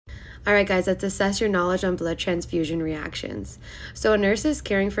All right, guys, let's assess your knowledge on blood transfusion reactions. So a nurse is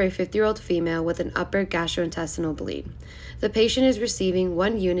caring for a 50-year-old female with an upper gastrointestinal bleed. The patient is receiving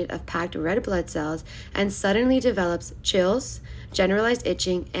 1 unit of packed red blood cells and suddenly develops chills, generalized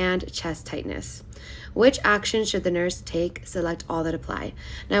itching, and chest tightness. Which action should the nurse take? Select all that apply.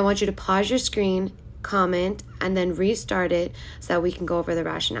 Now I want you to pause your screen, comment, and then restart it so that we can go over the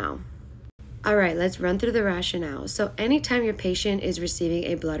rationale. All right, let's run through the rationale. So anytime your patient is receiving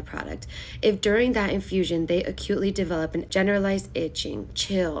a blood product, if during that infusion they acutely develop an generalized itching,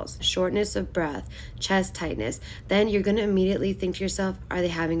 chills, shortness of breath, chest tightness, then you're going to immediately think to yourself, are they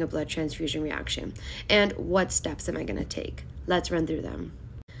having a blood transfusion reaction? And what steps am I going to take? Let's run through them.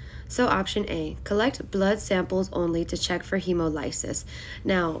 So option A, collect blood samples only to check for hemolysis.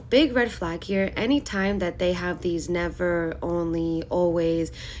 Now, big red flag here, anytime that they have these never, only,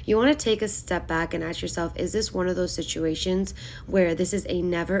 always, you want to take a step back and ask yourself, is this one of those situations where this is a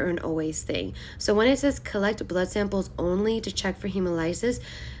never or an always thing? So when it says collect blood samples only to check for hemolysis,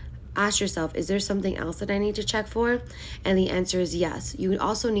 ask yourself, is there something else that I need to check for? And the answer is yes. You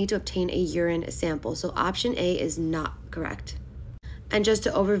also need to obtain a urine sample. So option A is not correct. And just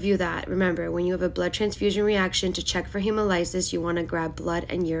to overview that, remember, when you have a blood transfusion reaction, to check for hemolysis, you want to grab blood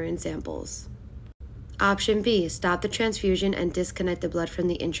and urine samples. Option B, stop the transfusion and disconnect the blood from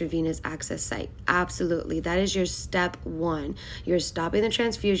the intravenous access site. Absolutely, that is your step 1. You're stopping the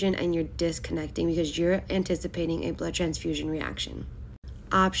transfusion and you're disconnecting because you're anticipating a blood transfusion reaction.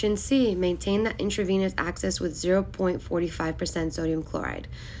 Option C, maintain the intravenous access with 0.45% sodium chloride.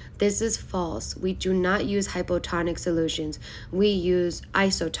 This is false. We do not use hypotonic solutions. We use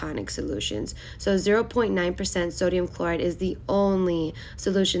isotonic solutions. So 0.9% sodium chloride is the only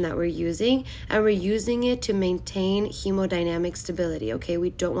solution that we're using, and we're using it to maintain hemodynamic stability, okay? We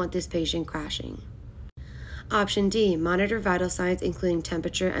don't want this patient crashing. Option D, monitor vital signs including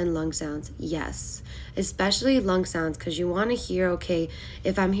temperature and lung sounds. Yes, especially lung sounds, because you want to hear, okay,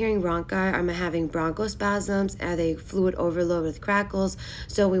 if I'm hearing bronchi, am I having bronchospasms? Are they fluid overload with crackles?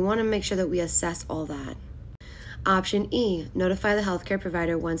 So we want to make sure that we assess all that. Option E, notify the healthcare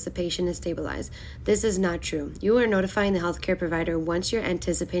provider once the patient is stabilized. This is not true. You are notifying the healthcare provider once you're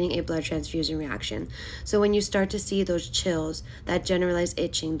anticipating a blood transfusion reaction. So when you start to see those chills, that generalized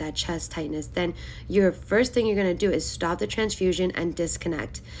itching, that chest tightness, then your first thing you're going to do is stop the transfusion and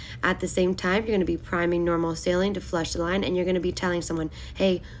disconnect. At the same time, you're going to be priming normal saline to flush the line, and you're going to be telling someone,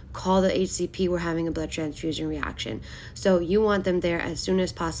 hey, call the HCP, we're having a blood transfusion reaction. So you want them there as soon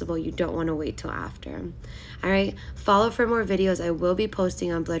as possible. You don't want to wait till after. All right, follow for more videos. I will be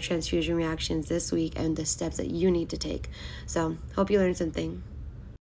posting on blood transfusion reactions this week and the steps that you need to take. So hope you learned something.